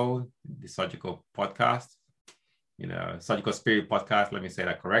show, the Surgical Podcast, Surgical Spirit Podcast. Let me say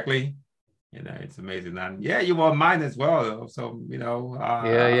that correctly. It's amazing. And yeah, you were mine as well. So,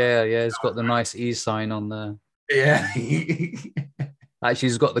 yeah. It's got the nice E sign on there. Yeah. Actually,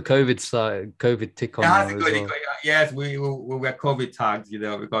 it's got the COVID tick on there as well. Yes, we were COVID tagged,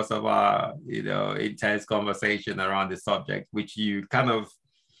 because of our, intense conversation around the subject, which you kind of,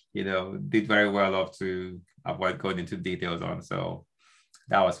 did very well of to avoid going into details on. So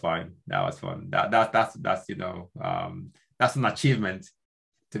that was fine. That was fun. That's that's an achievement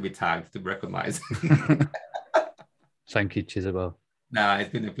to be tagged, to be recognized. Thank you, Chizubel. It's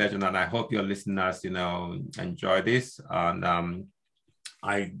been a pleasure, and I hope your listeners, enjoy this. And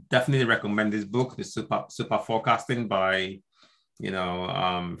I definitely recommend this book, The Super Forecasting by,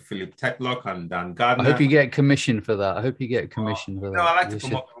 Philip Tetlock and Dan Gardner. I hope you get commission for that. I like to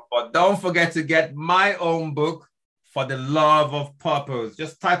promote, but don't forget to get my own book, For the Love of Purpose.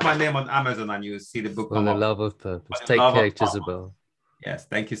 Just type my name on Amazon and you'll see the book. For the Love of Purpose. Take care, Chizubel. Yes,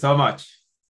 thank you so much.